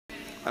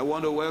I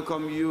want to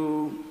welcome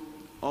you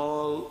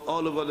all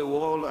over the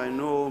world. I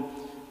know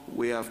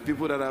we have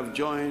people that have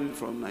joined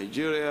from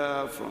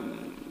Nigeria,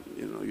 from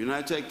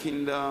United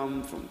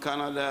Kingdom, from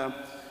Canada,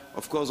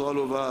 of course all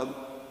over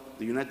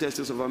the United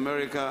States of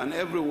America, and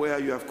everywhere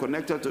you have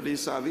connected to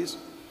this service.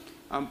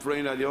 I'm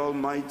praying that the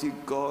Almighty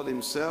God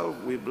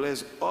himself will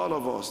bless all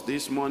of us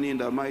this morning in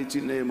the mighty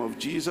name of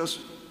Jesus.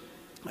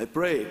 I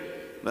pray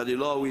that the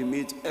Lord will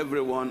meet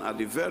everyone at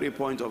the very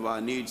point of our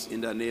needs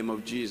in the name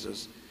of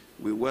Jesus.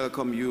 We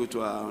welcome you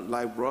to our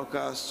live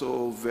broadcast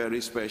so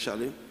very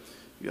specially.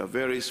 You are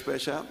very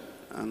special,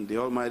 and the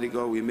Almighty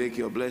God will make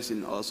your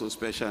blessing also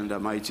special in the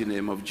mighty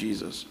name of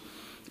Jesus.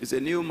 It's a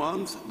new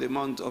month, the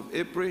month of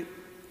April,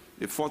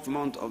 the fourth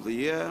month of the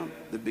year,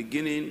 the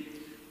beginning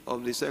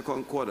of the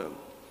second quarter.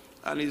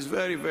 And it's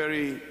very,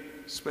 very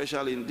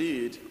special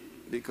indeed,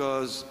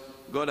 because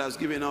God has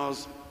given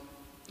us,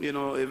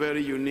 a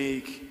very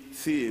unique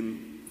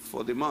theme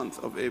for the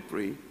month of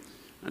April.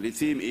 And the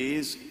theme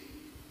is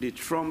the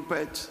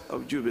trumpet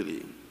of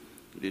Jubilee.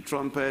 The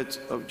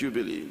trumpet of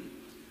Jubilee.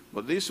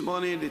 But this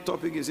morning the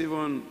topic is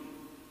even,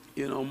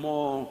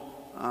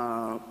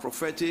 more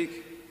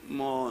prophetic,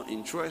 more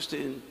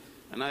interesting,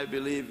 and I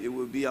believe it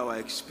will be our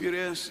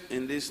experience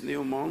in this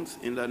new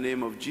month in the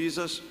name of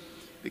Jesus,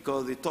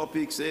 because the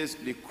topic says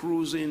the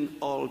cruising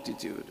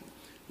altitude.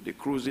 The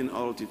cruising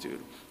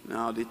altitude.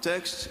 Now the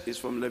text is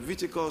from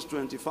Leviticus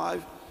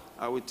 25.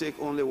 I will take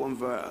only one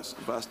verse,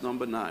 verse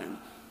number 9.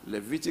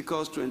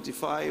 Leviticus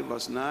 25,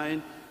 verse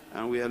 9,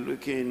 and we are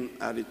looking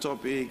at the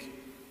topic,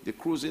 the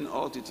cruising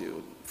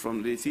altitude,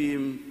 from the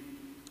theme,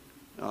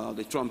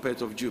 the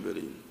trumpet of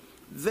Jubilee.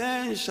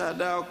 Then shalt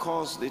thou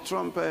cause the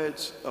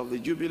trumpet of the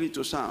Jubilee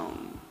to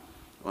sound.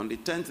 On the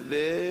 10th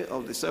day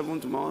of the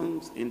 7th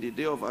month, in the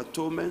day of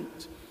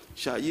atonement,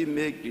 shall ye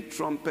make the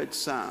trumpet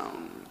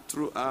sound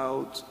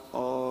throughout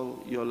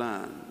all your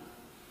land.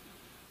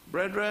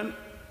 Brethren,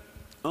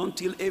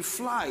 until a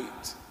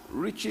flight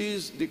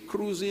reaches the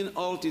cruising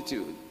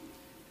altitude,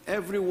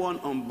 everyone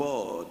on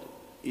board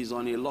is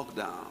on a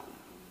lockdown.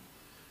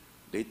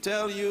 They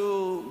tell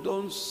you,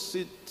 don't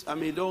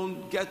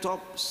get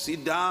up,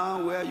 sit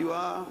down where you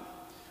are.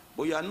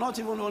 But you are not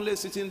even only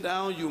sitting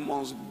down, you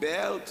must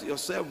belt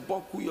yourself,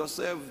 buckle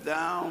yourself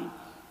down,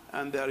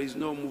 and there is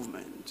no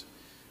movement.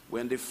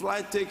 When the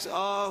flight takes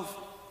off,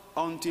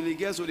 until it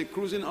gets to the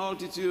cruising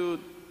altitude,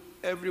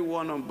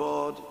 everyone on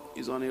board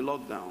is on a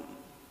lockdown.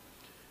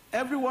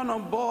 Everyone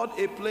on board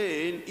a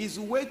plane is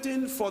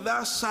waiting for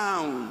that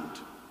sound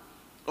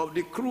of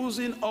the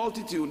cruising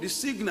altitude, the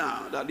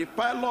signal that the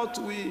pilot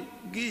will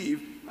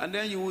give, and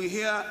then you will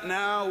hear,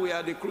 now we are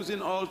at the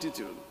cruising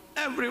altitude.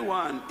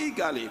 Everyone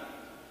eagerly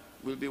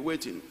will be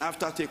waiting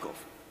after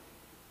takeoff.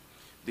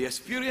 The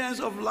experience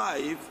of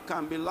life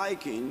can be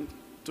likened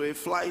to a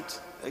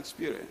flight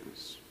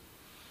experience.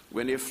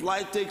 When a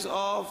flight takes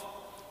off,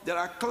 there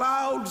are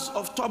clouds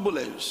of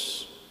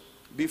turbulence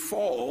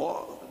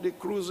before the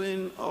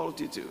cruising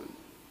altitude.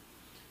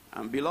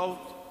 And beloved,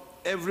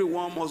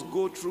 everyone must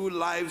go through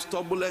life's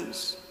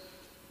turbulence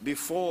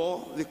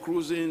before the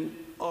cruising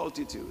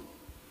altitude.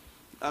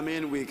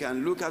 We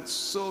can look at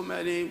so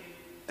many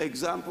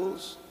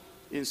examples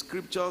in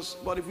scriptures,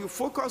 but if you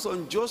focus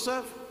on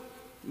Joseph,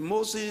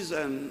 Moses,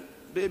 and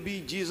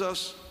baby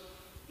Jesus,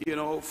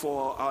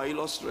 for our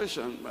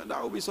illustration,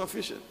 that will be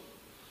sufficient.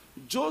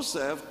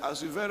 Joseph,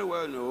 as you very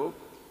well know,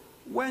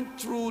 went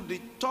through the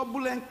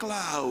turbulent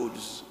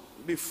clouds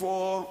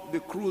before the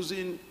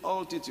cruising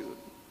altitude.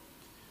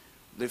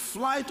 The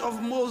flight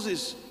of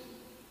Moses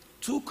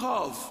took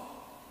off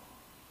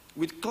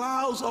with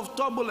clouds of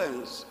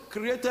turbulence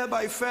created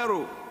by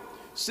Pharaoh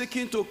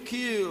seeking to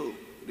kill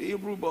the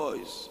Hebrew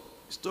boys.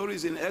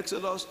 Stories in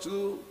Exodus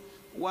 2,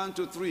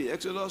 1-3.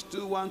 Exodus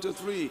 2,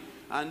 1-3.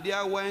 And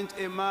there went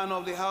a man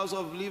of the house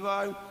of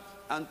Levi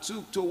and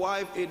took to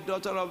wife a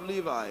daughter of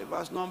Levi.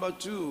 Verse number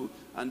 2.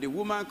 And the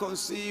woman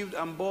conceived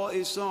and bore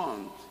a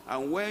son.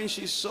 And when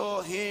she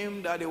saw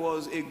him that he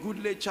was a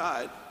goodly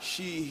child,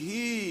 she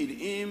hid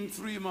him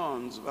 3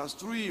 months. Verse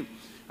 3.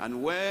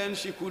 And when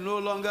she could no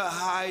longer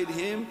hide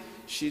him,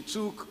 she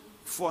took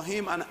for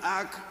him an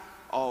ark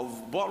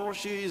of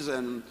bulrushes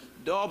and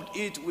daubed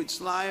it with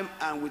slime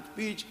and with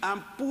pitch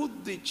and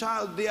put the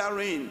child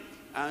therein.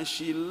 And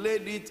she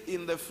laid it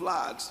in the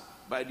flats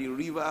by the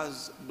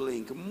river's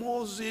brink.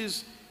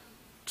 Moses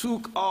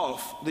took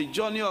off the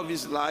journey of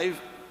his life,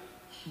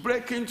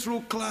 breaking through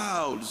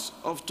clouds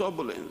of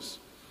turbulence.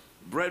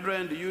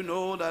 Brethren, do you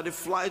know that the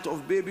flight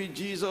of baby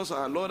Jesus,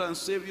 our Lord and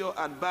Savior,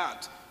 at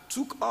birth,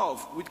 took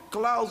off with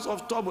clouds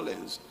of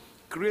turbulence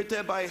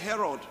created by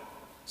Herod,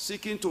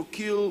 seeking to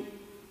kill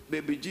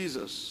baby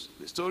Jesus.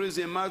 The story is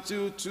in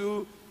Matthew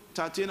 2,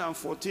 13 and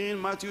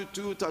 14. Matthew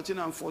 2, 13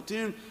 and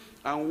 14.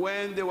 And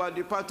when they were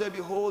departed,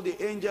 behold,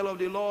 the angel of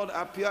the Lord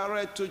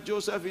appeared to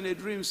Joseph in a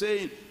dream,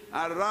 saying,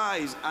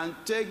 Arise and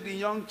take the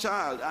young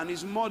child and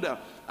his mother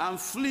and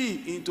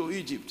flee into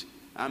Egypt,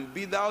 and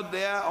be thou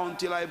there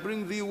until I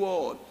bring thee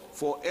word,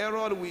 for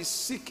Herod will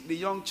seek the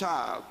young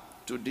child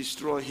to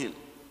destroy him.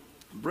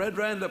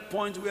 Brethren, the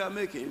point we are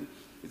making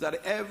is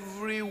that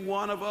every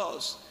one of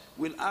us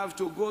will have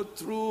to go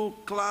through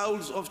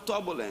clouds of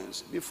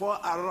turbulence before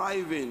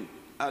arriving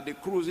at the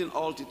cruising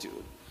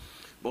altitude.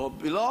 But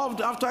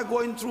beloved, after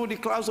going through the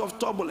clouds of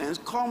turbulence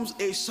comes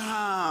a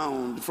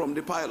sound from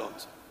the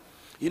pilot,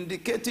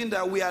 indicating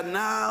that we are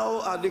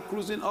now at the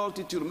cruising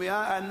altitude. May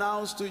I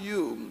announce to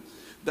you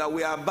that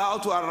we are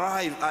about to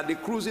arrive at the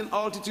cruising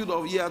altitude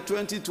of year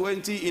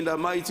 2020 in the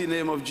mighty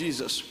name of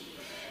Jesus.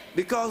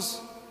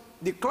 Because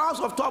the clouds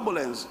of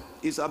turbulence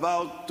is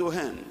about to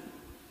end.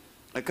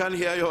 I can't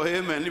hear your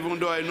amen, even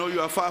though I know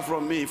you are far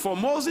from me. For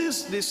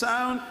Moses, the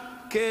sound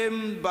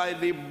came by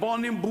the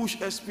burning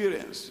bush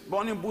experience.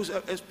 Burning bush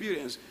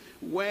experience,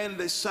 when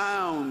the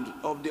sound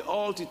of the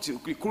altitude,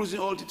 the cruising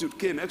altitude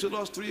came.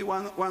 Exodus 3,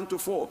 1 to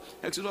 4.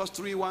 Exodus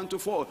 3, 1 to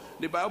 4.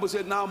 The Bible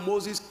said, now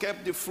Moses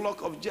kept the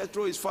flock of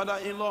Jethro, his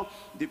father-in-law,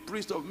 the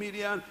priest of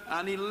Midian,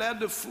 and he led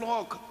the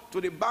flock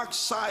to the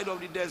backside of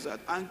the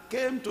desert and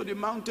came to the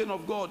mountain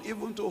of God,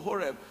 even to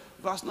Horeb.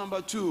 Verse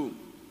number 2.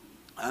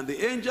 And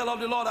the angel of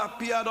the Lord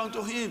appeared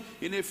unto him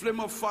in a flame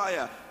of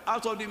fire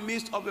out of the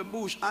midst of a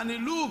bush. And he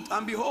looked,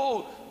 and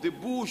behold, the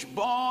bush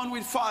burned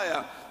with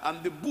fire,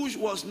 and the bush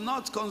was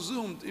not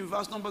consumed. In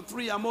verse number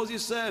 3, and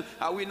Moses said,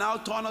 I will now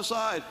turn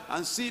aside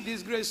and see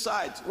this great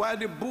sight, while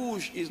the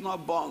bush is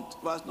not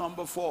burnt. Verse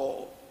number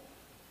 4.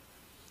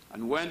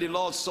 And when the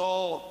Lord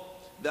saw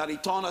that he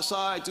turned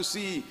aside to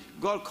see,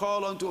 God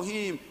called unto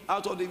him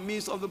out of the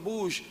midst of the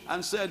bush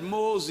and said,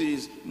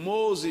 Moses,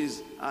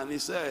 Moses. And he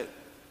said,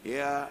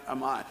 here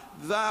am I.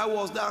 That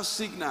was that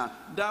signal,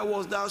 that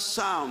was that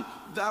sound,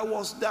 that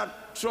was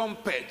that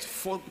trumpet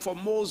for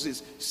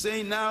Moses,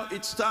 saying now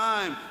it's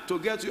time to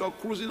get to your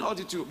cruising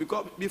altitude,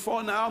 because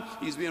before now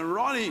he's been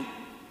running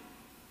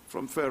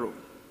from Pharaoh.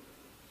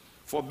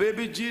 For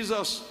baby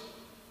Jesus,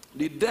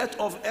 the death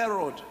of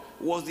Herod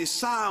was the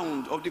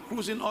sound of the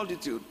cruising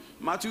altitude.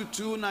 Matthew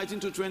 2, 19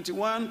 to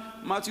 21,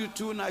 Matthew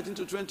 2, 19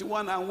 to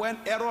 21. And when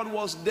Herod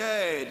was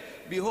dead,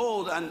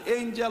 behold, an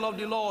angel of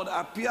the Lord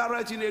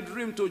appeared in a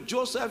dream to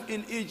Joseph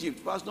in Egypt.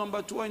 Verse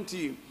number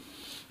 20.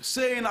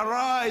 Saying,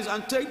 arise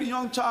and take the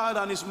young child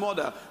and his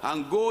mother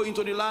and go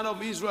into the land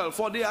of Israel,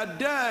 for they are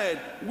dead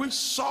which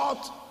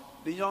sought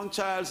the young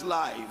child's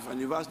life.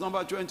 And in verse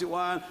number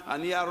 21,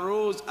 and he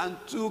arose and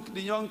took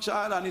the young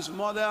child and his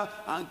mother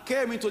and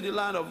came into the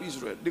land of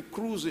Israel. The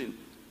cruising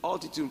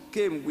altitude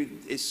came with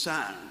a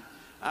sound.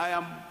 I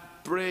am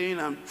praying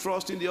and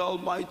trusting the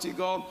Almighty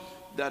God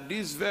that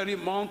this very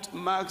month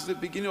marks the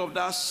beginning of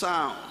that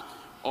sound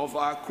of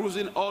our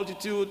cruising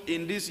altitude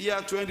in this year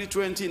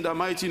 2020, in the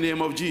mighty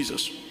name of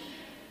Jesus.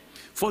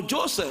 For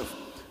Joseph,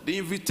 the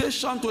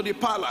invitation to the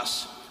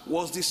palace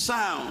was the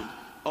sound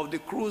of the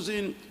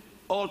cruising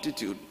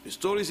altitude. The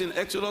story is in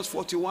Exodus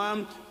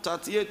 41,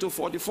 38 to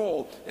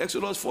 44.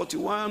 Exodus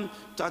 41,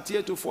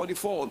 38 to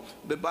 44.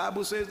 The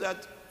Bible says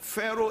that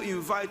Pharaoh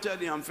invited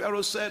him.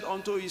 Pharaoh said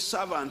unto his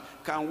servant,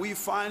 can we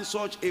find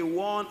such a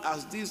one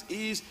as this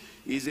is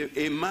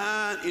a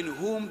man in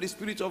whom the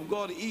Spirit of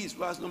God is.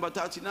 Verse number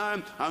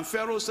 39. And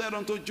Pharaoh said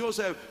unto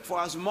Joseph, for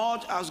as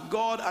much as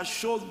God has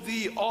showed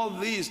thee all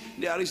this,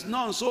 there is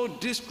none so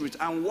discreet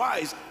and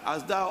wise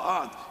as thou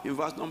art. In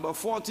verse number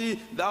 40,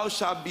 thou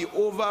shalt be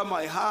over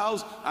my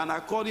house, and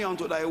according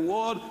unto thy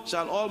word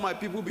shall all my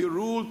people be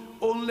ruled.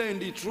 Only in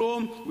the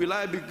throne will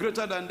I be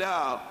greater than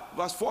thou.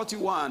 Verse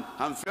 41,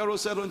 and Pharaoh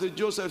said unto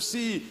Joseph,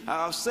 see,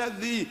 I have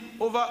set thee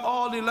over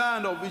all the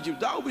land of Egypt.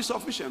 That will be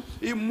sufficient.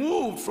 He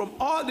moved from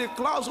all the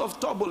clouds of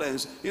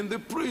turbulence in the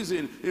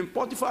prison, in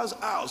Potiphar's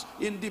house,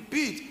 in the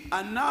pit,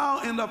 and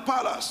now in the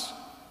palace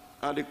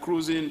at the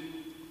cruising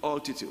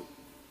altitude.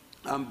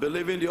 And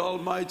believing the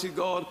Almighty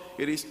God,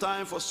 it is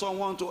time for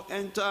someone to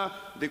enter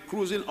the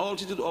cruising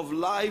altitude of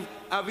life,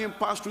 having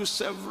passed through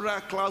several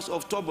clouds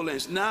of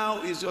turbulence.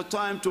 Now is your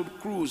time to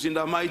cruise in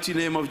the mighty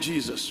name of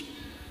Jesus.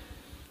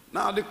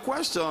 Now the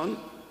question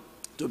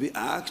to be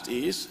asked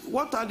is,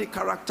 what are the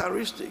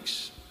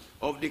characteristics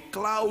of the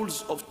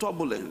clouds of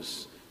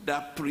turbulence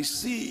that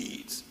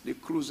precedes the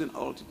cruising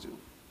altitude?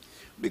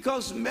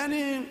 Because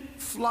many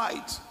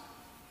flights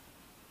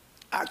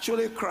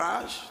actually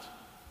crashed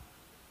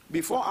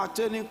before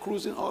attaining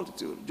cruising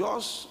altitude,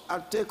 just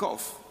at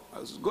takeoff,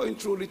 as going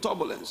through the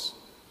turbulence.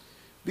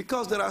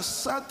 Because there are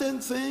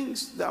certain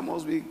things that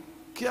must be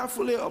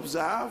carefully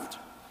observed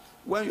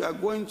when you are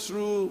going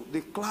through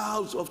the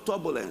clouds of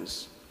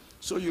turbulence,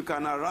 so you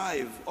can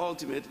arrive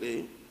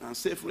ultimately and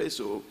safely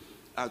so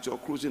at your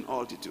cruising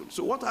altitude.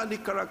 So what are the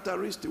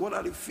characteristics, what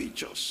are the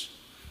features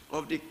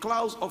of the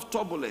clouds of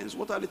turbulence?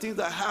 What are the things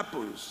that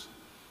happens,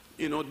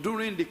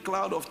 during the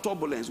cloud of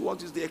turbulence?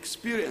 What is the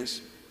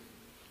experience?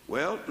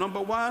 Well,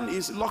 number one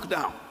is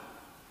lockdown.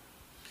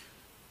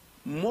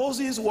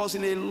 Moses was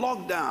in a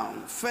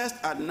lockdown, first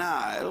at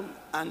Nile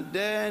and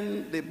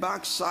then the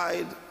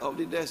backside of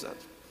the desert.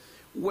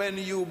 When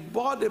you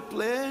board a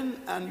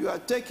plane and you are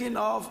taking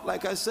off,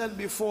 like I said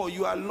before,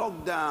 you are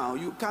locked down.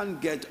 You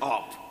can't get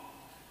up.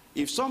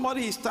 If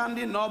somebody is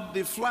standing up,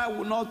 the flight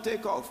will not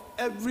take off.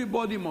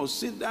 Everybody must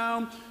sit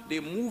down. They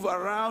move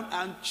around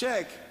and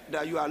check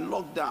that you are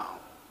locked down.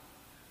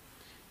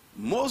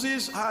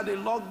 Moses had a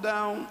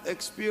lockdown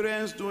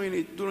experience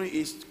during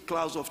his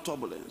clouds of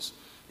turbulence.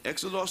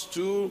 Exodus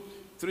 2,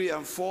 3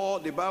 and 4,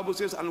 the Bible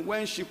says, and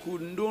when she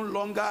could no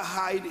longer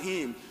hide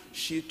him,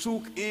 she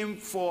took him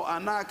for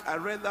an ark. I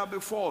read that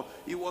before.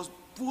 He was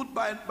put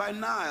by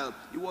Nile.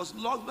 He was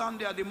locked down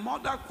there. The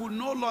mother could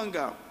no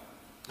longer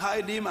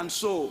hide him, and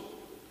so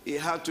he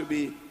had to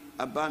be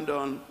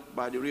abandoned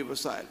by the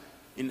riverside.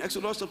 In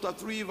Exodus chapter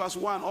 3, verse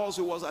 1,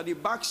 also was at the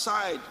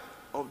backside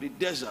of the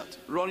desert,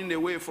 running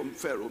away from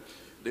Pharaoh.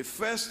 The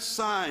first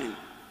sign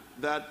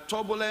that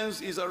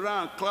turbulence is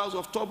around, clouds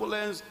of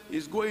turbulence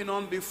is going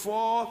on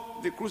before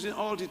the cruising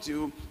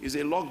altitude, is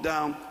a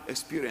lockdown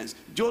experience.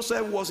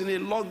 Joseph was in a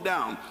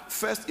lockdown,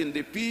 first in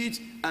the pit,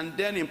 and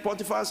then in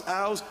Potiphar's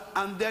house,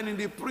 and then in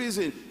the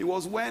prison. It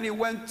was when he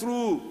went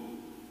through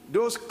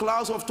those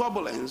clouds of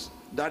turbulence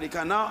that he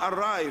can now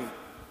arrive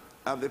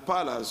at the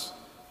palace,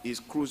 his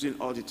cruising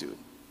altitude.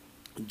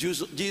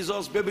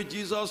 Jesus, baby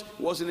Jesus,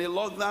 was in a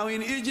lockdown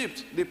in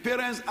Egypt. The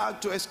parents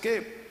had to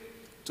escape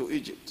to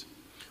Egypt.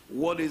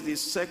 What is the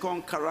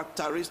second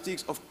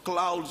characteristics of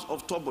clouds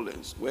of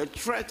turbulence? Well,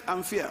 threat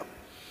and fear.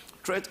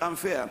 Threat and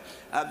fear.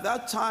 At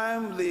that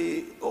time,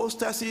 the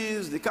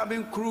hostesses, the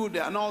cabin crew, they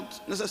are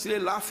not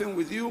necessarily laughing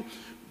with you,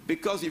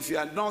 because if you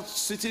are not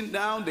sitting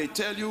down, they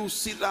tell you,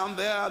 sit down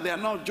there. They are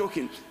not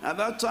joking. At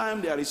that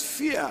time, there is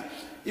fear.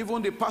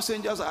 Even the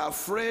passengers are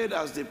afraid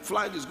as the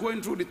flight is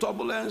going through the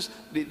turbulence.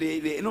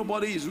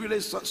 Nobody is really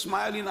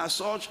smiling as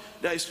such.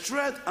 There is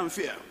threat and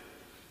fear.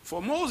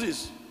 For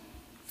Moses,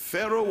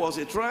 Pharaoh was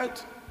a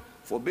threat.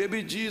 For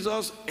baby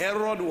Jesus,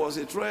 Herod was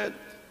a threat.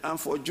 And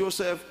for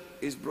Joseph,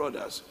 his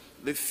brothers.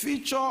 The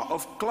feature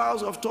of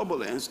clouds of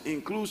turbulence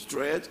includes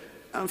threat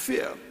and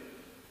fear.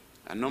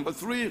 And number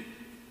 3,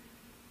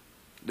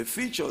 the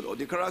feature or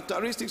the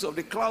characteristics of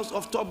the clouds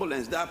of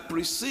turbulence that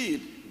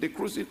precede the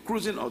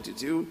cruising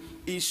altitude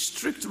is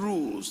strict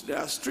rules. There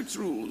are strict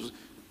rules.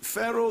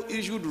 Pharaoh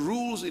issued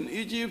rules in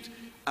Egypt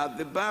at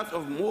the birth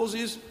of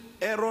Moses,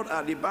 Herod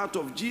at the birth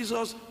of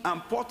Jesus,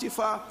 and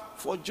Potiphar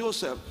for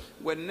Joseph.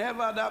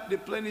 Whenever the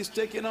plane is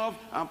taking off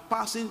and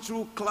passing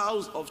through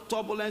clouds of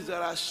turbulence,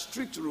 there are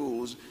strict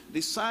rules.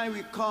 The sign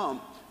will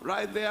come.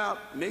 Right there,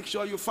 make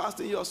sure you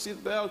fasten your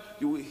seatbelt.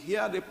 You will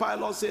hear the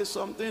pilot say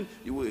something.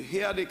 You will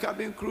hear a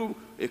cabin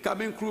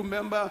crew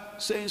member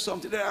saying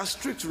something. There are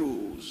strict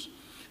rules.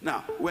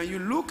 Now, when you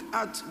look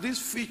at these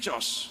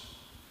features,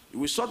 you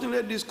will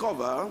certainly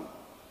discover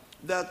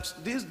that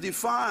this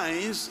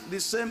defines the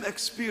same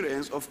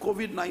experience of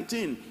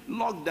COVID-19,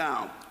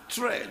 lockdown,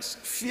 threats,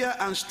 fear,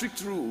 and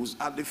strict rules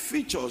are the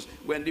features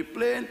when the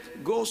plane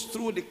goes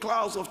through the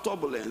clouds of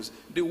turbulence.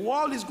 The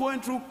world is going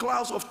through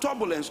clouds of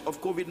turbulence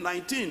of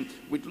COVID-19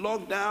 with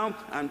lockdown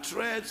and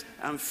threats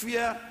and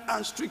fear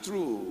and strict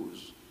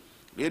rules.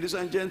 Ladies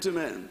and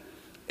gentlemen,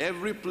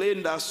 every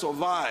plane that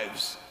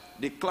survives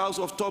the clouds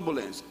of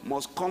turbulence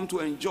must come to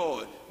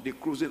enjoy the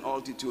cruising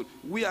altitude.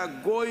 We are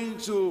going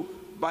to,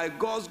 by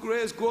God's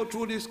grace, go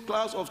through these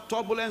clouds of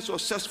turbulence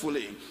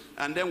successfully,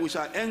 and then we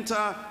shall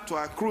enter to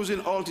our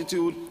cruising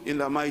altitude in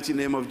the mighty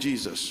name of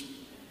Jesus.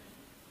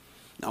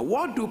 Now,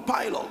 what do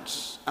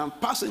pilots and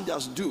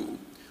passengers do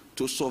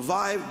to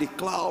survive the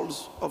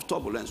clouds of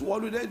turbulence?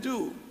 What do they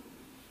do?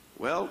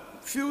 Well,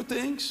 few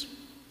things,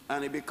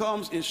 and it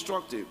becomes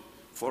instructive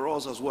for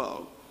us as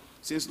well.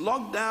 Since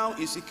lockdown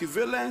is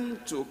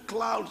equivalent to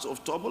clouds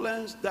of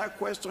turbulence, that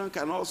question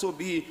can also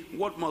be,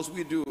 what must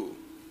we do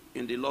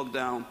in the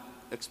lockdown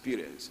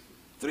experience?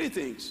 3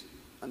 things,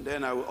 and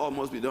then I will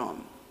almost be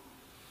done.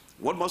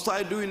 What must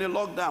I do in a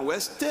lockdown? Well,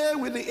 stay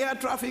with the air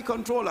traffic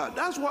controller.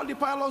 That's what the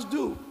pilots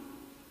do.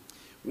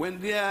 When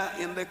they are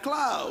in the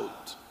cloud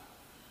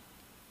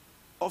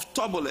of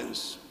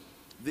turbulence,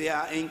 they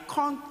are in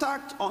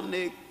contact on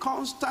a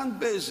constant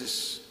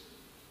basis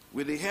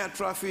with the air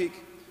traffic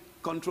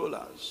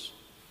controllers.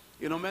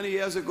 You know, many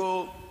years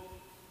ago,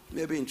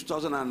 maybe in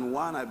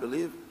 2001, I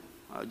believe,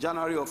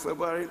 January or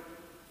February,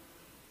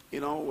 you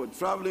know, we're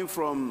traveling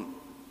from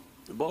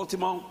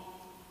Baltimore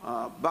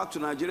back to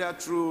Nigeria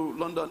through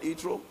London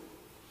Heathrow,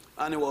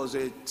 and it was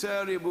a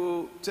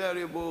terrible,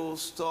 terrible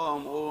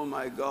storm. Oh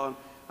my God.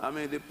 I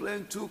mean, the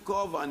plane took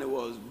off and it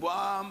was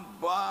bam,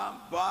 bam,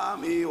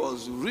 bam. It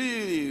was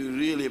really,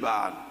 really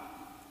bad.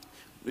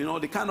 You know,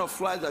 the kind of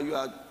flight that you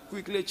are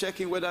quickly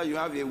checking whether you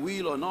have a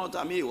wheel or not.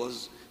 I mean,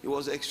 it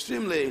was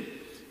extremely,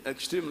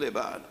 extremely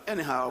bad.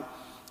 Anyhow,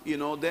 you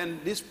know, then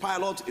this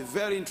pilot, a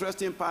very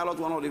interesting pilot,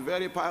 one of the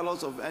very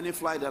pilots of any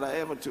flight that I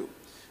ever took,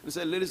 and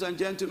said, ladies and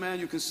gentlemen,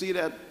 you can see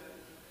that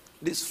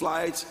this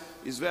flight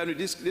is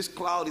this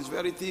cloud is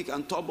very thick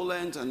and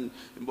turbulent,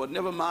 but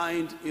never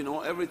mind, you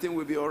know, everything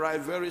will be all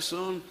right very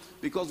soon,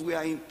 because we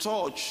are in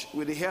touch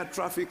with the air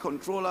traffic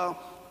controller,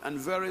 and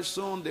very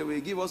soon they will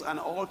give us an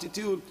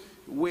altitude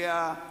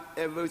where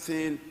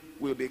everything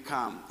will be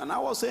calm. And I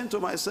was saying to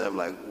myself,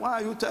 like,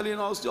 why are you telling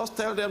us? Just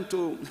tell them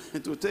to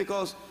take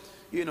us,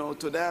 you know,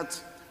 to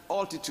that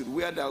altitude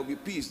where there will be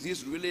peace.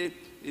 This really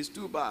is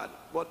too bad.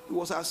 But it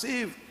was as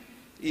if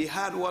he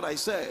heard what I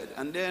said.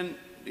 And then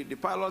the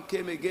pilot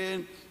came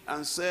again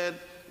and said,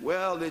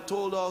 well, they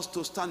told us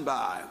to stand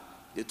by.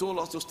 They told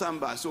us to stand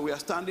by. So we are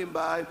standing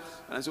by,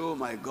 and I said, oh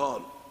my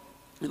God,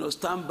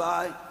 stand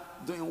by,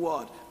 doing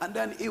what? And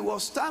then he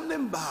was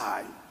standing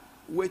by,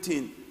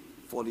 waiting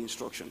for the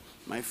instruction.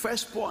 My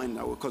first point,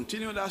 I will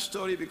continue that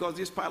story because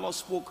this pilot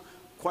spoke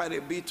quite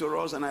a bit to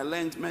us, and I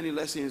learned many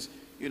lessons,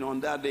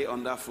 on that day,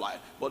 on that flight.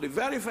 But the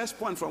very first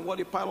point from what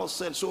the pilot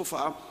said so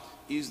far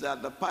is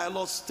that the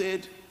pilot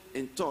stayed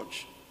in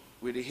touch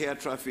with the air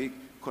traffic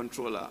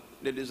controller.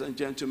 Ladies and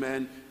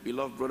gentlemen,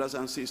 beloved brothers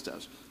and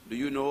sisters, do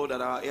you know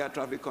that our air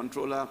traffic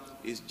controller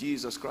is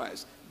Jesus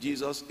Christ?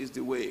 Jesus is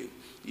the way.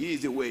 He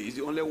is the way. He's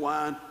the only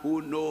one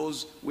who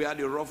knows where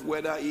the rough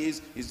weather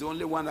is. He's the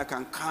only one that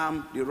can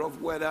calm the rough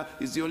weather.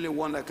 He's the only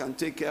one that can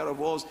take care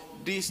of us.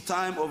 This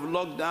time of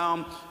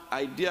lockdown,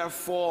 I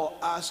therefore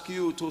ask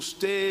you to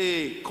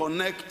stay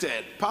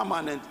connected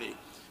permanently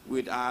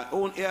with our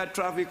own air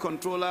traffic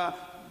controller,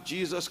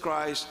 Jesus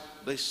Christ,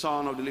 the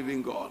Son of the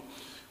living God.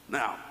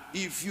 Now,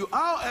 if you,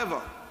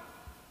 however,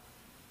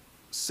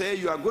 say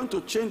you are going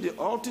to change the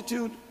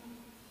altitude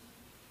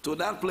to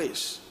that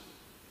place,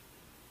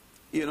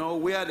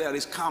 where there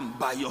is calm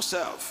by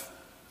yourself,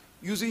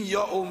 using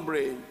your own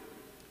brain,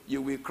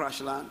 you will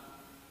crash land.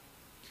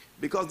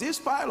 Because this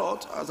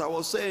pilot, as I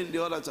was saying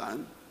the other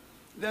time,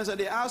 then said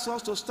they asked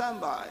us to stand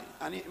by.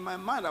 And in my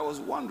mind, I was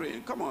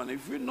wondering, come on,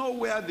 if you know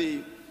where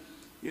the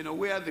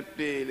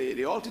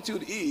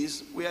altitude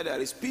is, where there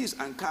is peace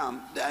and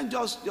calm, then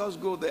just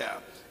go there.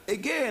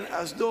 Again,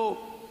 as though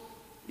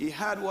he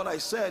had what I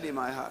said in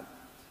my heart.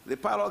 The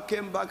pilot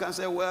came back and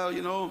said, well,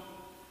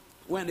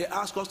 when they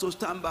ask us to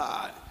stand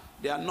by,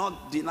 they are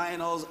not denying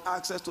us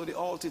access to the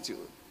altitude.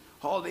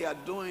 All they are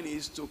doing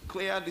is to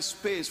clear the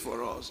space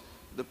for us.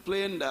 The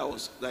plane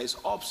that is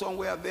up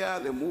somewhere there,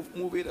 they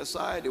move it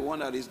aside. The one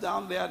that is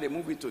down there, they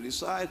move it to the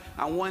side.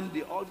 And when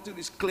the altitude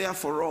is clear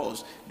for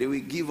us, they will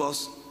give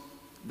us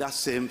that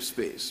same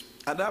space.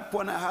 At that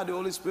point, I had the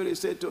Holy Spirit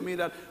say to me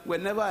that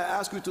whenever I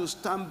ask you to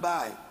stand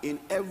by in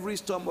every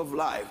storm of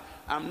life,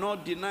 I'm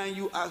not denying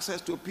you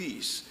access to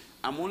peace.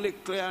 I'm only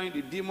clearing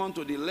the demon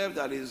to the left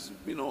that is,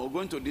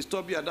 going to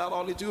disturb you at that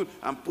altitude.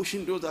 I'm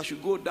pushing those that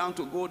should go down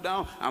to go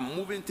down. I'm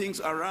moving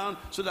things around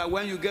so that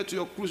when you get to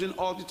your cruising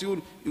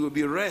altitude, it will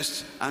be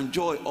rest and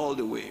joy all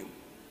the way.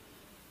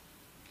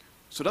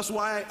 So that's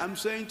why I'm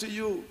saying to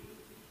you,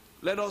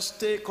 let us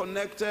stay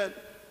connected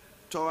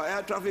to our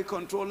air traffic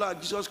controller,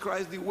 Jesus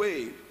Christ the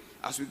way,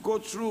 as we go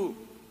through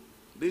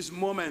this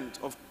moment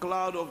of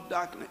cloud of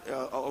darkness,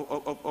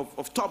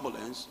 of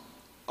turbulence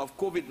of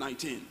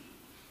COVID-19.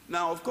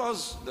 Now, of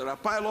course, there are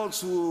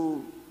pilots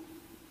who,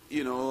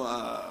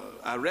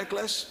 are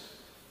reckless.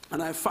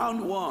 And I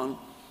found one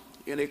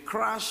in a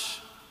crash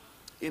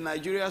in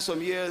Nigeria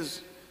some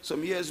years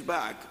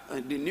back.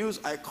 And the news,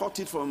 I caught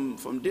it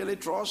from Daily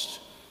Trust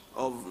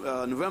of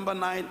November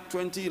 9,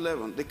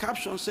 2011. The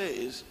caption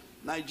says,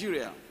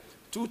 Nigeria,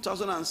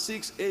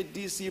 2006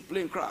 ADC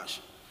plane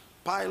crash.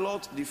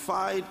 Pilot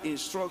defied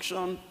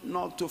instruction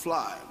not to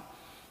fly.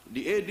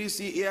 The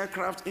ADC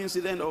aircraft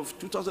incident of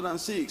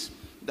 2006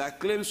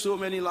 that claimed so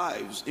many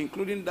lives,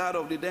 including that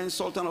of the then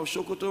Sultan of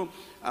Sokoto,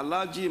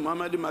 Alhaji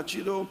Muhammadu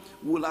Machido,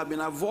 would have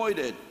been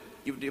avoided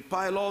if the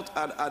pilot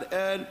had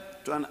adhered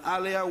to an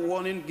earlier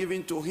warning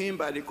given to him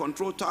by the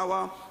control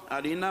tower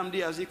at the Nnamdi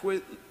Azikiwe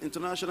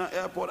International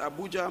Airport,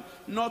 Abuja,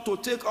 not to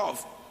take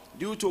off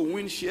due to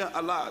wind shear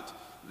alert.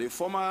 The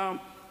former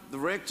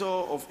Director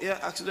of Air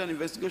Accident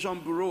Investigation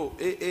Bureau,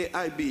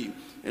 AAIB,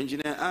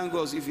 Engineer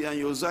Angus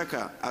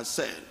Ifeanyi has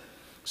said.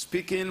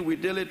 Speaking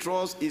with Daily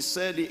Trust, he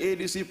said the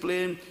ADC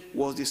plane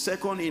was the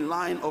second in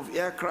line of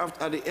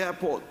aircraft at the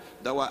airport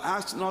that were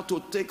asked not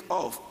to take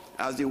off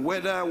as the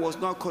weather was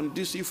not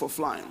conducive for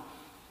flying.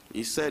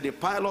 He said the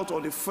pilot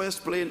of the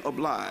first plane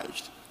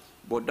obliged,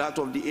 but that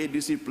of the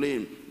ADC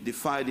plane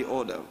defied the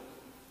order,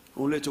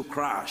 only to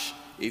crash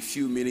a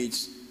few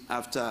minutes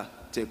after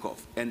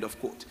takeoff. End of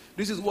quote.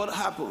 This is what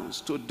happens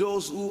to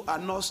those who are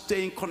not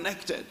staying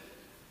connected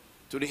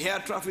to the air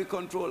traffic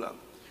controller.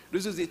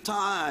 This is the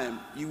time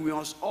you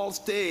must all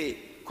stay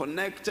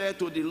connected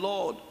to the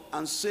Lord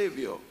and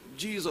Savior,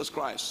 Jesus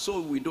Christ, so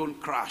we don't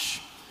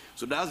crash.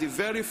 So that's the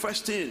very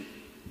first thing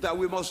that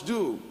we must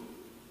do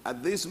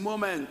at this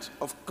moment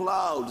of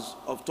clouds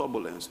of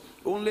turbulence.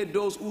 Only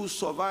those who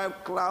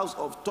survive clouds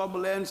of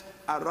turbulence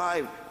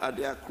arrive at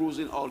their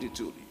cruising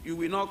altitude. You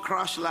will not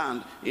crash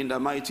land in the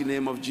mighty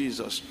name of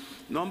Jesus.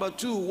 Number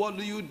two, what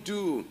do you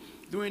do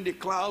during the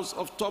clouds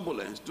of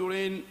turbulence,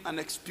 during an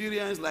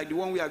experience like the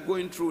one we are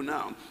going through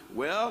now?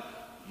 Well,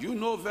 you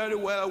know very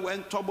well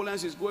when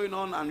turbulence is going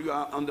on and you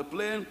are on the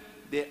plane,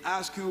 they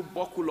ask you,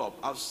 buckle up.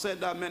 I've said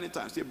that many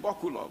times. Say,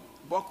 buckle up,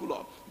 buckle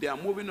up. They are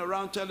moving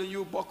around telling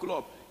you, buckle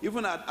up.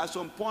 Even at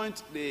some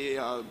point, the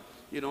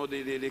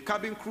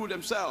cabin crew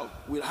themselves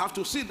will have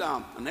to sit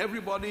down and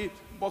everybody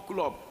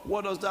buckle up.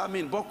 What does that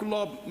mean? Buckle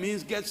up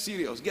means get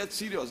serious, get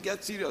serious,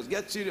 get serious,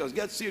 get serious,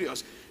 get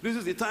serious. This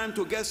is the time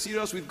to get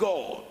serious with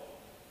God.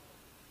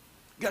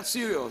 Get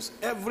serious.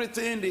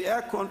 Everything the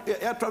air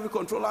traffic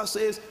controller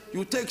says,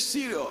 you take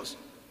serious.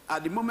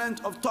 at the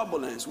moment of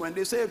turbulence. When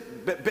they say,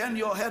 bend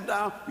your head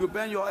down, you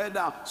bend your head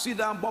down. Sit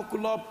down,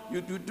 buckle up,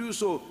 you do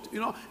so. You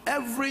know,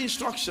 every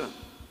instruction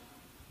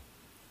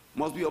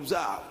must be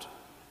observed.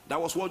 That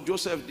was what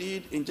Joseph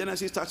did in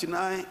Genesis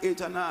 39,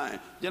 8 and 9.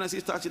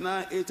 Genesis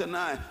 39, 8 and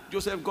 9.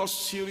 Joseph got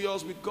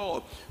serious with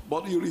God,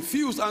 but he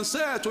refused and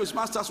said to his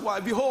master's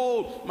wife,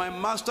 behold, my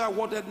master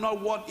wanted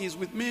not what is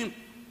with me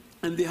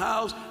in the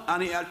house,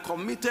 and he had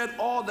committed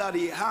all that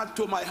he had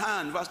to my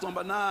hand. Verse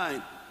number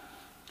 9.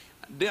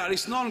 There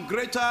is none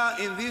greater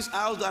in this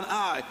house than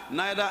I,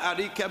 neither had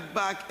he kept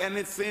back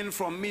anything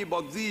from me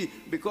but thee,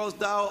 because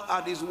thou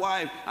art his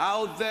wife.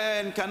 How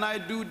then can I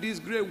do this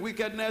great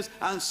wickedness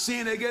and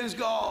sin against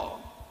God?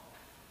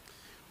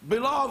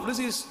 Beloved, this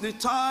is the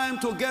time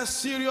to get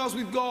serious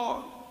with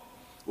God.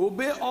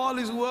 Obey all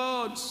his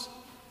words.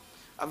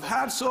 I've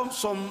had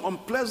some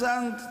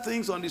unpleasant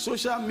things on the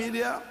social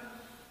media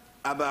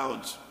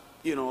about,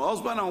 you know,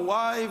 husband and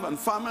wife and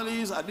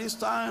families at this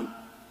time,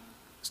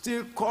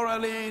 still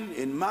quarreling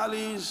in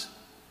malice.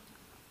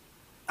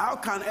 How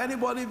can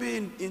anybody be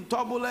in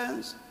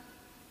turbulence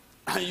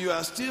and you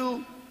are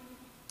still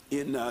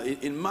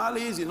in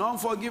malice, in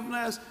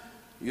unforgiveness?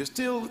 You're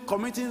still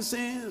committing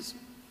sins.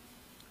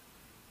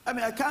 I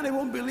mean, I can't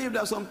even believe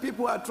that some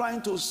people are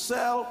trying to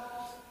sell,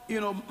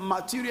 you know,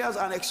 materials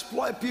and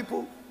exploit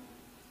people.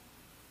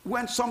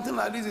 When something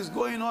like this is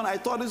going on, I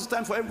thought this is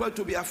time for everybody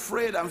to be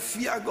afraid and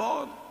fear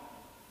God.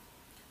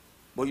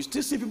 But you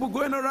still see people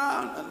going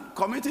around and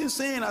committing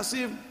sin as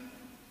if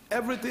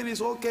everything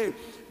is okay.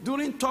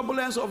 During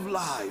turbulence of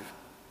life,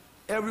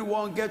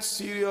 everyone gets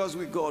serious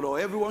with God, or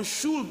everyone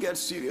should get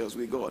serious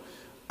with God.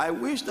 I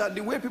wish that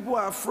the way people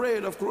are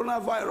afraid of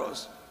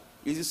coronavirus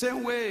is the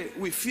same way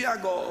we fear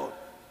God.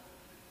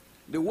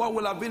 The world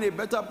will have been a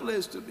better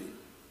place to be.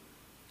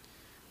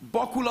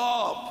 Buckle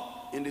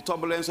up in the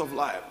turbulence of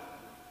life.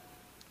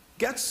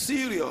 Get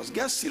serious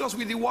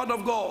with the word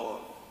of God.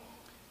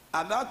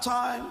 At that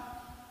time,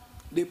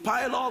 the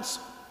pilots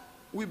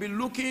will be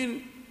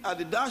looking at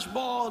the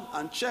dashboard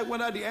and check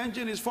whether the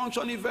engine is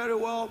functioning very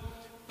well.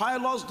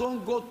 Pilots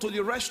don't go to the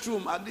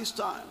restroom at this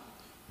time.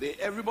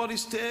 Everybody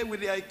stay with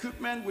their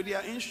equipment, with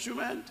their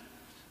instrument.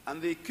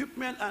 And the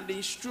equipment and the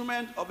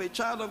instrument of a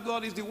child of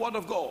God is the word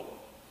of God.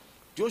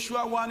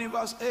 Joshua 1 in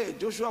verse 8.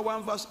 Joshua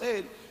 1 verse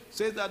 8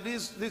 says that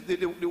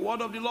the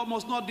word of the Lord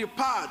must not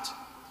depart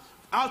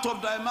out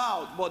of thy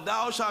mouth, but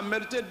thou shalt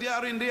meditate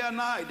therein day and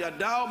night, that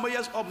thou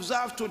mayest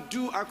observe to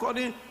do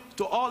according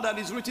to all that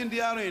is written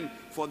therein.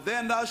 For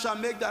then thou shalt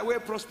make thy way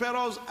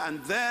prosperous,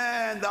 and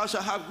then thou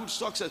shalt have good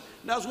success.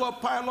 That's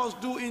what pilots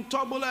do in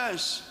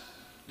turbulence.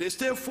 They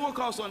stay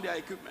focused on their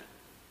equipment.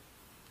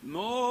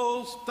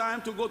 No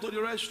time to go to the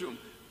restroom.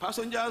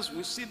 Passengers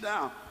will sit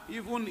down.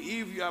 Even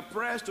if you are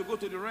pressed to go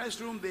to the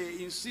restroom,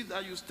 they insist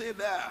that you stay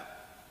there.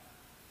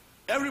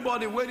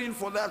 Everybody waiting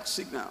for that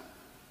signal.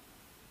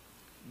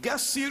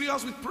 Get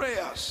serious with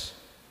prayers.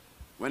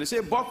 When they say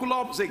buckle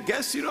up, say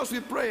get serious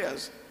with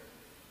prayers.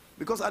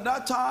 Because at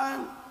that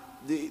time,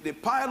 the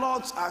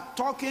pilots are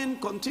talking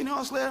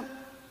continuously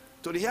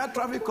to the air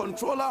traffic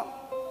controller.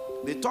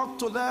 They talk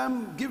to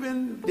them,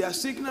 giving their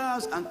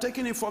signals and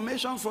taking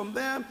information from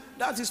them.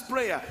 That is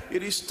prayer.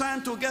 It is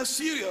time to get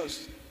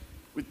serious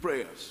with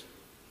prayers.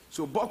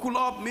 So buckle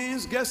up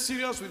means get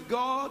serious with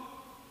God.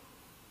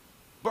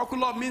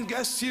 Buckle up means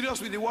get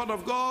serious with the word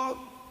of God.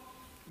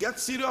 Get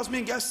serious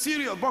means get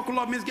serious. Buckle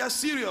up means get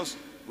serious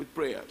with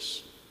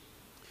prayers.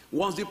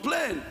 Once the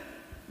plane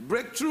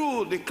breaks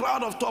through the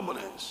cloud of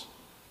turbulence,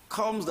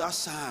 comes that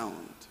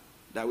sound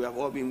that we have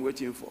all been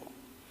waiting for.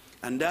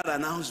 And that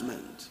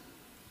announcement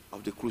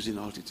of the cruising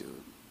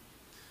altitude.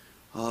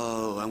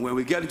 Oh, and when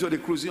we get into the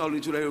cruising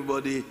altitude,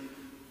 everybody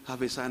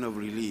have a sign of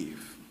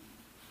relief.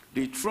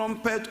 The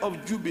trumpet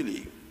of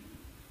Jubilee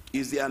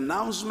is the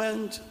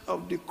announcement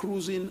of the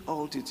cruising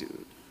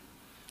altitude.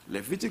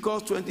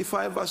 Leviticus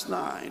 25 verse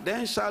 9.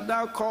 Then shalt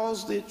thou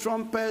cause the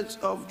trumpet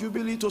of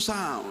Jubilee to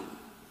sound.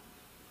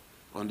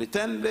 On the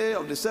 10th day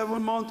of the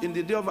 7th month, in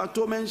the day of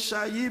atonement,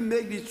 shall ye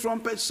make the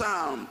trumpet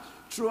sound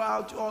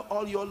throughout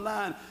all your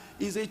land.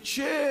 Is a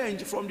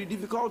change from the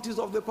difficulties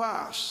of the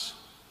past.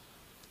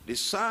 The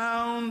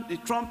sound, the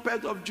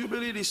trumpet of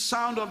Jubilee, the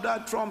sound of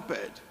that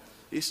trumpet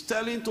is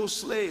telling to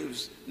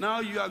slaves, now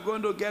you are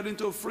going to get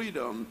into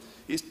freedom.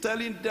 It's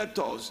telling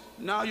debtors,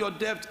 now your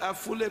debts are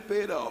fully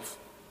paid off.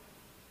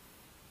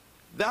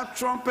 That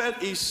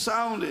trumpet is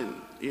sounding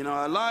in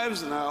our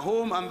lives, in our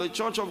home, and the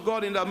church of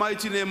God, in the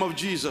mighty name of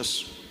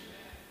Jesus.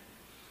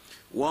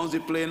 Once the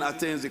plane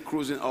attains the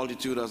cruising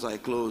altitude, as I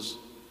close,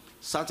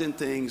 certain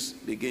things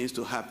begins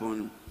to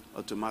happen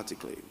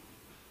automatically.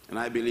 And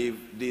I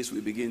believe this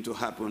will begin to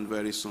happen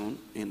very soon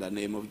in the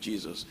name of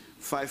Jesus.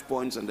 5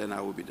 points and then I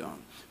will be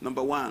done.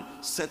 Number one,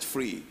 set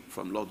free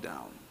from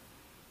lockdown.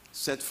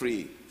 Set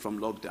free from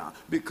lockdown.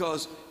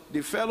 Because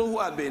the fellow who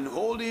had been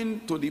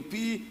holding to the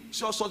P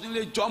just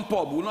suddenly jump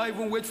up, will not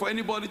even wait for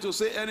anybody to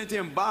say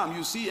anything. Bam,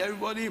 you see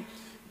everybody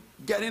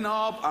getting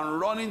up and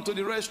running to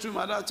the restroom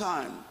at that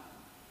time.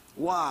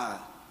 Why?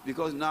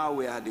 Because now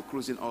we are at the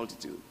cruising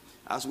altitude.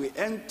 As we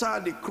enter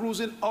the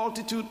cruising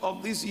altitude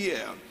of this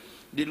year,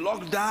 The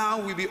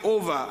lockdown will be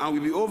over, and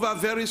will be over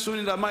very soon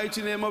in the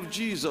mighty name of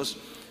Jesus.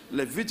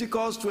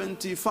 Leviticus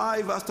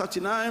 25 verse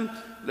 39,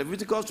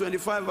 Leviticus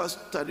 25 verse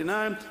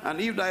 39,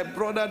 and if thy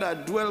brother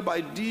that dwell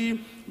by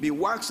thee be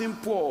waxing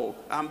poor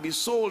and be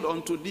sold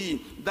unto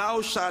thee, thou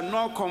shalt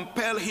not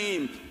compel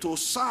him to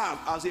serve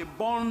as a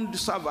bond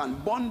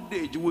servant.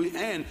 Bondage will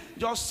end.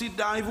 Just sit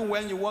down even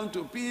when you want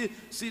to pee,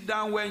 sit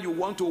down when you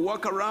want to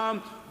walk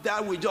around.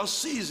 That will just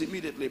cease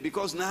immediately,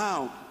 because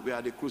now we are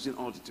at the cruising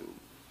altitude.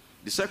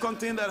 The second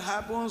thing that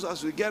happens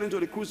as we get into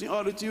the cruising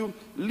altitude,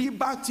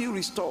 liberty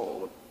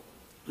restored.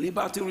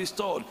 Liberty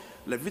restored.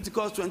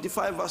 Leviticus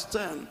 25 verse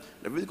 10.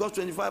 Leviticus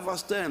 25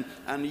 verse 10.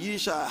 And ye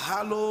shall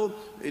hallow,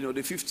 the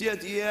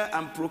 50th year,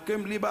 and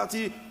proclaim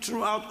liberty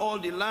throughout all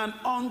the land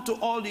unto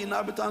all the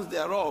inhabitants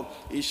thereof.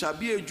 It shall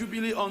be a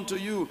jubilee unto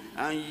you,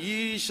 and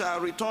ye shall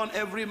return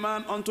every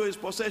man unto his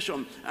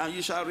possession, and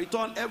ye shall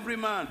return every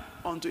man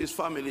unto his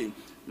family.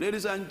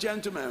 Ladies and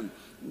gentlemen,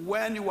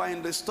 when you were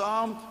in the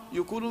storm,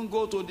 you couldn't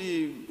go to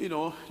the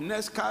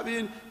next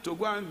cabin to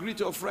go and greet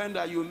your friend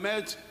that you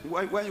met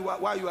while you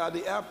were at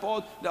the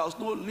airport. There was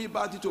no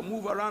liberty to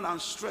move around and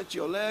stretch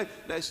your leg.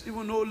 There's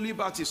even no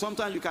liberty.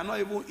 Sometimes you cannot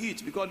even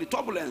eat because the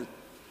turbulence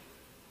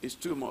is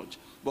too much.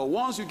 But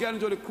once you get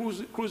into the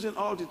cruising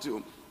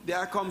altitude,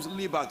 there comes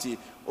liberty.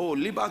 Oh,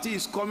 liberty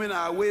is coming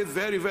our way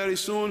very, very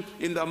soon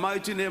in the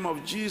mighty name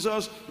of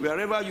Jesus.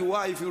 Wherever you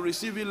are, if you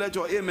receive it, let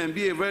your amen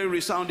be a very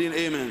resounding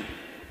amen.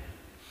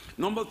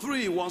 Number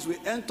 3, once we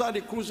enter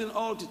the cruising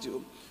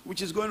altitude,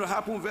 which is going to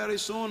happen very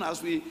soon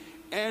as we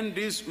end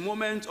this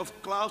moment of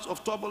clouds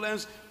of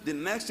turbulence, the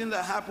next thing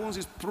that happens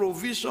is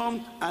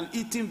provision and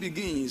eating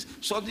begins.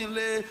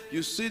 Suddenly,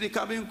 you see the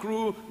cabin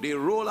crew, they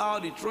roll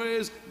out the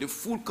trays, the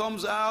food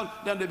comes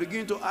out, then they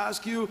begin to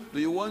ask you, do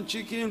you want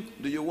chicken?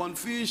 Do you want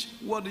fish?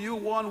 What do you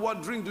want?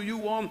 What drink do you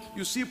want?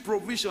 You see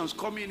provisions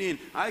coming in.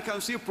 I can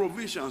see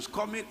provisions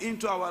coming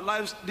into our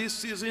lives this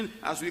season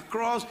as we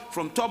cross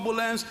from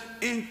turbulence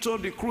into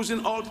the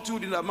cruising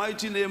altitude in the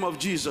mighty name of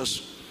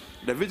Jesus.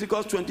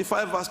 Leviticus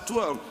 25 verse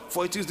 12,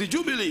 for it is the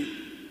Jubilee,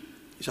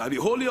 it shall be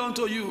holy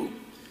unto you.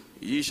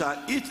 Ye shall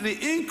eat the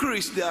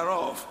increase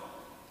thereof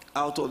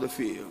out of the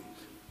field.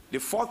 The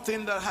fourth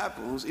thing that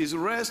happens is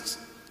rest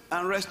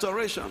and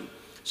restoration.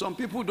 Some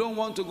people don't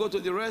want to go to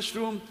the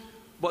restroom,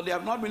 but they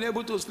have not been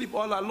able to sleep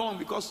all along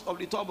because of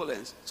the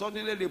turbulence.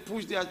 Suddenly they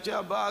push their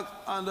chair back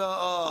and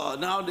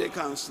now they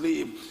can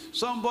sleep.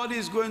 Somebody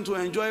is going to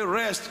enjoy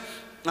rest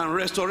and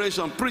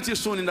restoration pretty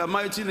soon in the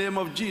mighty name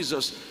of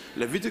Jesus.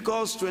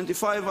 Leviticus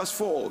 25 verse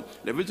 4.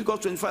 Leviticus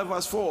 25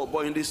 verse 4.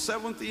 But in the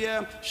 7th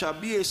year shall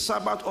be a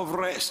Sabbath of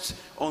rest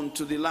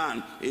unto the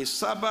land, a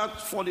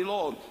Sabbath for the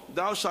Lord.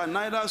 Thou shalt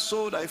neither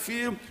sow thy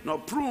field nor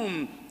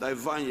prune thy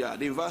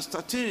vineyard. In verse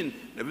 13,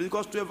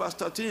 Leviticus 12 verse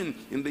 13,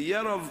 in the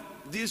year of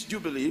this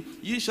Jubilee,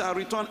 ye shall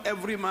return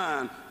every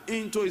man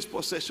into his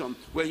possession.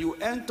 When you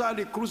enter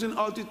the cruising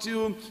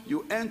altitude,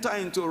 you enter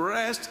into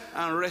rest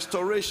and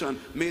restoration.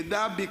 May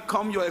that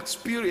become your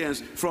experience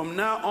from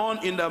now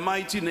on in the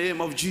mighty name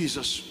of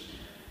Jesus.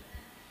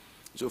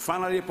 So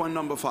finally, point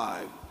number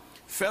 5,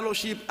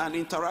 fellowship and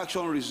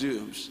interaction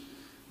resumes.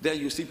 Then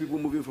you see people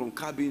moving from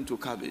cabin to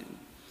cabin,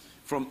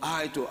 from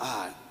eye to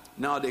eye.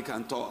 Now they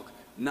can talk.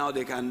 Now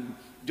they can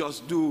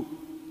just do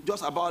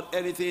just about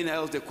anything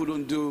else they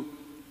couldn't do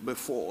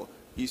before.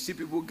 You see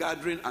people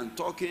gathering and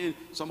talking.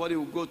 Somebody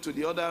will go to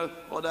the other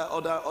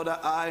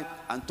eye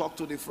and talk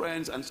to the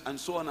friends and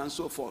so on and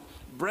so forth.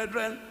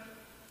 Brethren,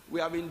 we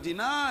have been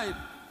denied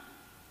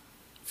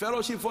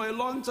fellowship for a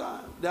long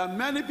time. There are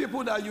many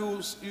people that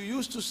you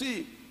used to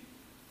see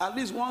at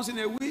least once in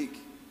a week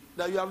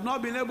that you have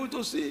not been able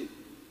to see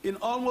in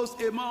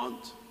almost a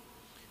month.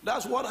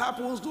 That's what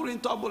happens during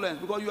turbulence,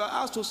 because you are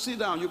asked to sit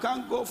down. You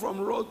can't go from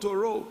row to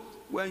row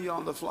when you're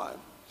on the flight.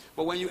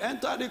 But when you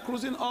enter the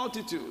cruising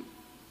altitude,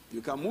 you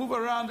can move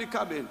around the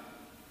cabin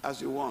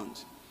as you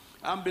want.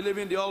 I'm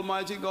believing the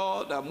Almighty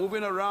God that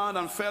moving around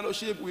and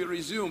fellowship will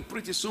resume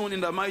pretty soon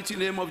in the mighty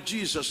name of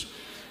Jesus.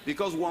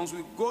 Because once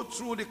we go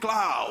through the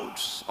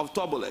clouds of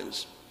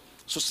turbulence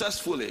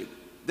successfully,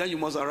 then you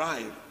must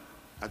arrive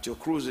at your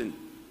cruising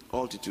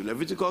altitude.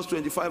 Leviticus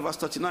 25 verse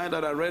 39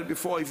 that I read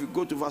before, if you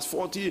go to verse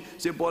 40,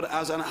 say, but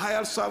as an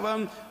hired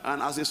servant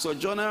and as a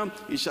sojourner,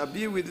 he shall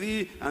be with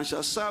thee and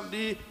shall serve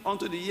thee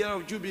unto the year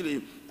of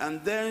Jubilee.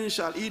 And then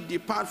shall he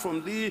depart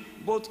from thee,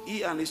 both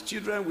he and his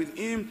children with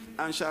him,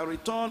 and shall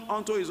return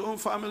unto his own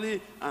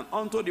family, and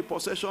unto the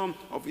possession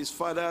of his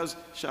fathers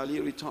shall he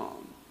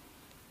return.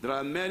 There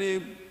are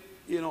many,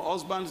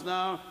 husbands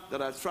now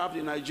that are trapped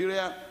in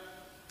Nigeria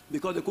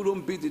because they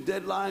couldn't beat the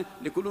deadline,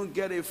 they couldn't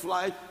get a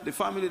flight, the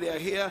family, they are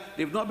here,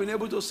 they've not been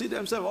able to see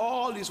themselves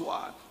all this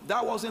while.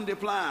 That wasn't the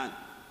plan.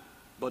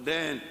 But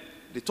then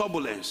the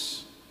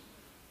turbulence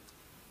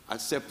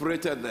had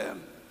separated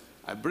them.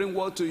 I bring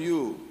word to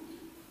you,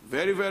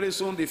 very, very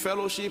soon the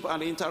fellowship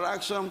and the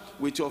interaction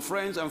with your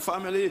friends and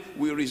family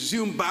will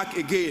resume back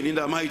again in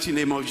the mighty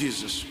name of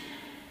Jesus.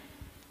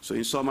 So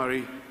in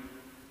summary,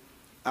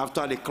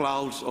 after the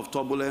clouds of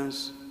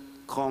turbulence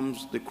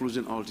comes the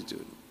cruising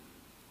altitude.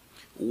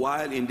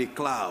 While in the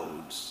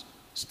clouds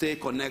Stay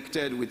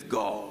connected with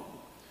God.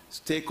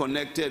 Stay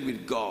connected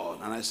with God.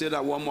 And I say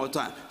that one more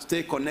time.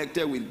 Stay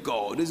connected with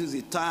God. This is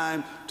the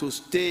time to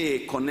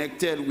stay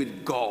connected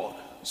with God.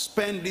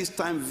 Spend this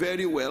time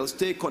very well.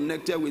 Stay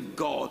connected with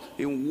God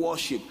in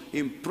worship,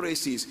 in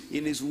praises,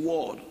 in His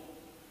word.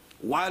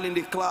 While in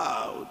the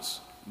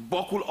clouds,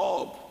 buckle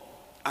up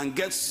and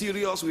get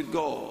serious with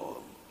God.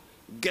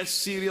 Get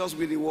serious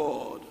with the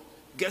word.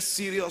 Get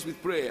serious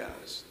with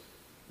prayers.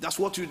 That's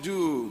what you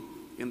do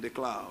in the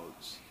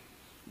clouds.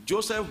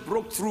 Joseph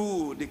broke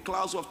through the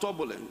clouds of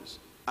turbulence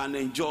and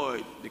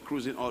enjoyed the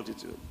cruising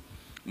altitude.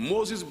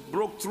 Moses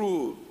broke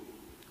through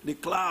the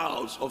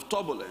clouds of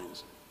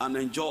turbulence and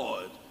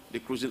enjoyed the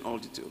cruising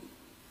altitude.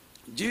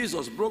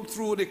 Jesus broke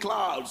through the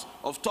clouds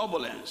of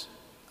turbulence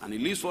and He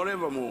lives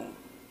forevermore.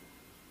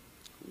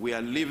 We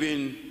are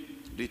living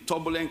the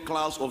turbulent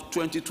clouds of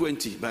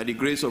 2020 by the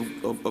grace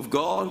of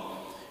God,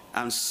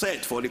 and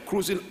set for the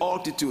cruising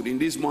altitude in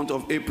this month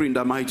of April in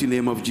the mighty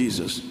name of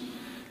Jesus.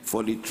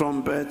 For the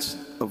trumpet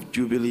of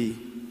Jubilee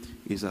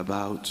is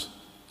about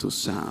to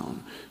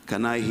sound.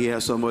 Can I hear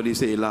somebody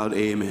say loud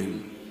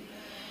amen?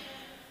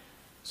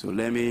 So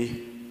let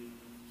me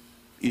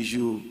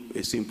issue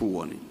a simple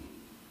warning.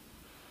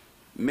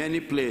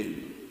 Many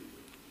plane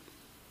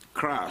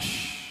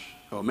crashes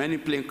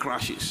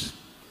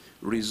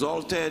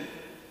resulted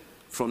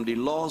from the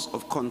loss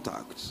of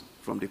contact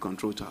from the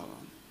control tower.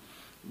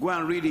 Go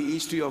and read the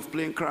history of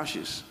plane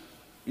crashes.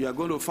 You are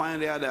going to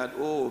find there that,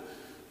 oh,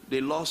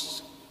 they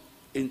lost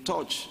in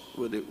touch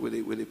with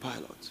the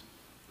pilot,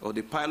 or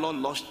the pilot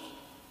lost,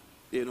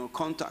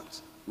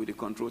 contact with the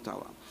control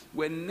tower.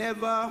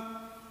 Whenever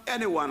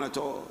anyone at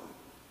all,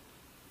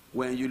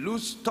 when you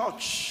lose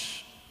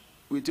touch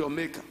with your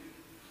maker,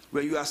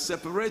 when you are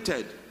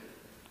separated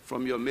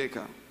from your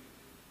maker,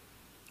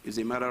 it's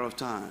a matter of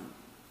time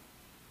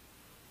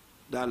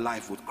that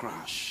life would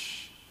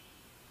crash.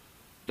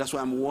 That's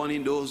why I'm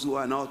warning those who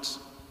are not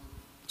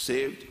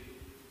saved.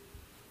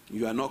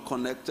 You are not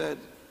connected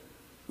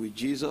with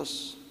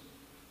Jesus.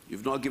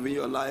 You've not given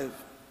your life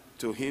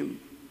to Him.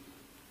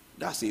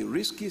 That's a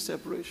risky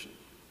separation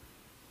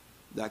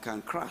that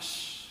can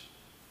crash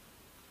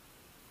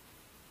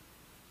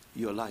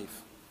your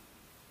life.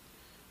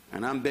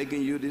 And I'm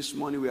begging you this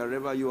morning,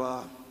 wherever you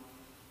are,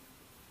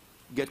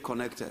 get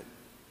connected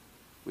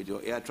with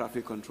your air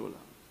traffic controller.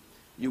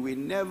 You will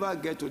never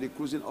get to the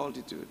cruising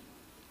altitude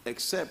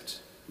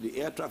except the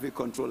air traffic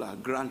controller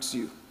grants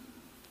you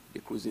the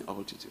cruising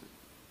altitude.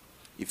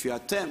 If you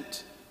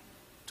attempt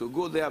to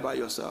go there by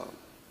yourself,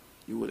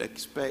 you will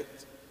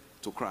expect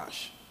to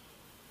crash.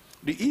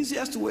 The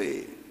easiest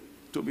way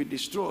to be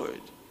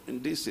destroyed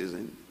in this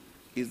season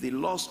is the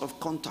loss of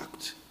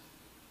contact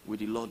with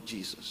the Lord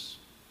Jesus.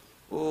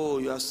 Oh,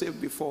 you are saved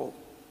before,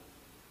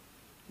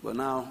 but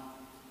now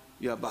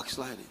you are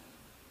backsliding.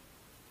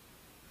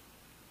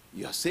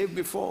 You are saved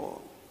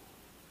before,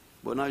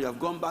 but now you have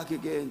gone back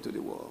again to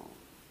the world.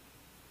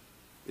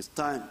 It's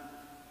time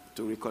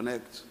to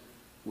reconnect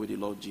with the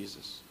Lord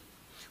Jesus.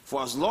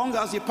 For as long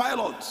as the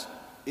pilot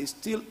is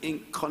still in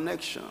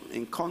connection,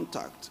 in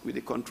contact with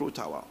the control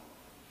tower,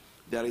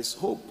 there is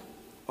hope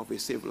of a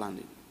safe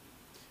landing.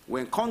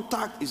 When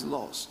contact is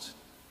lost,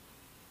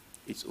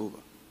 it's over.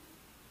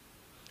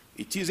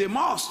 It is a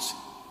must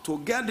to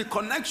get the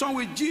connection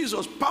with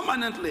Jesus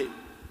permanently.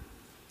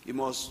 You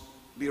must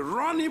be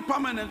running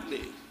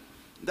permanently.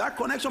 That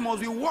connection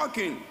must be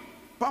working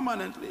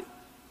permanently.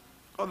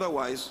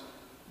 Otherwise,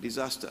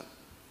 disaster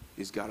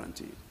is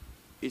guaranteed.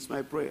 It's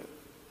my prayer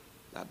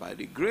that by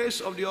the grace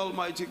of the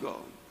Almighty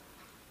God,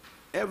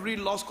 every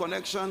lost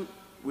connection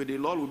with the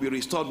Lord will be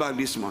restored back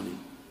this morning.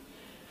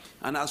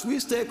 And as we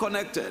stay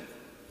connected,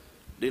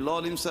 the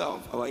Lord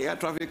Himself, our air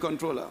traffic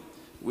controller,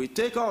 will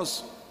take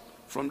us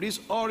from these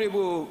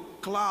horrible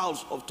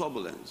clouds of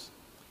turbulence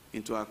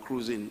into our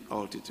cruising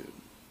altitude.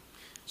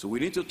 So we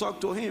need to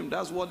talk to Him.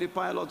 That's what the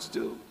pilots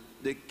do.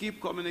 They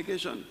keep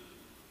communication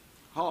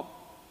up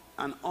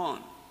and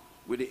on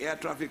with the air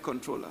traffic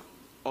controller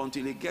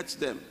until He gets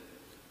them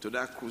to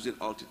that cruising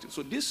altitude.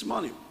 So this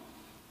morning,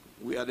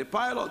 we are the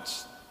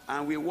pilots,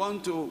 and we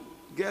want to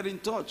get in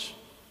touch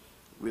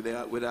with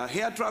our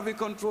air traffic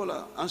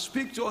controller and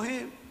speak to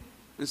him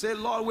and say,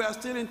 Lord, we are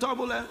still in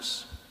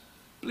turbulence.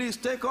 Please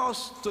take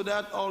us to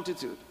that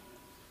altitude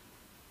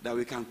that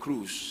we can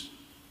cruise.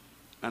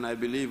 And I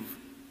believe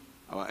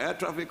our air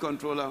traffic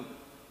controller,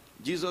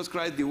 Jesus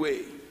Christ the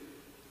way,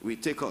 will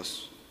take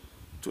us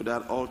to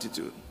that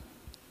altitude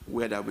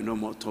where there will be no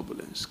more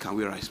turbulence. Can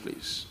we rise,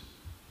 please?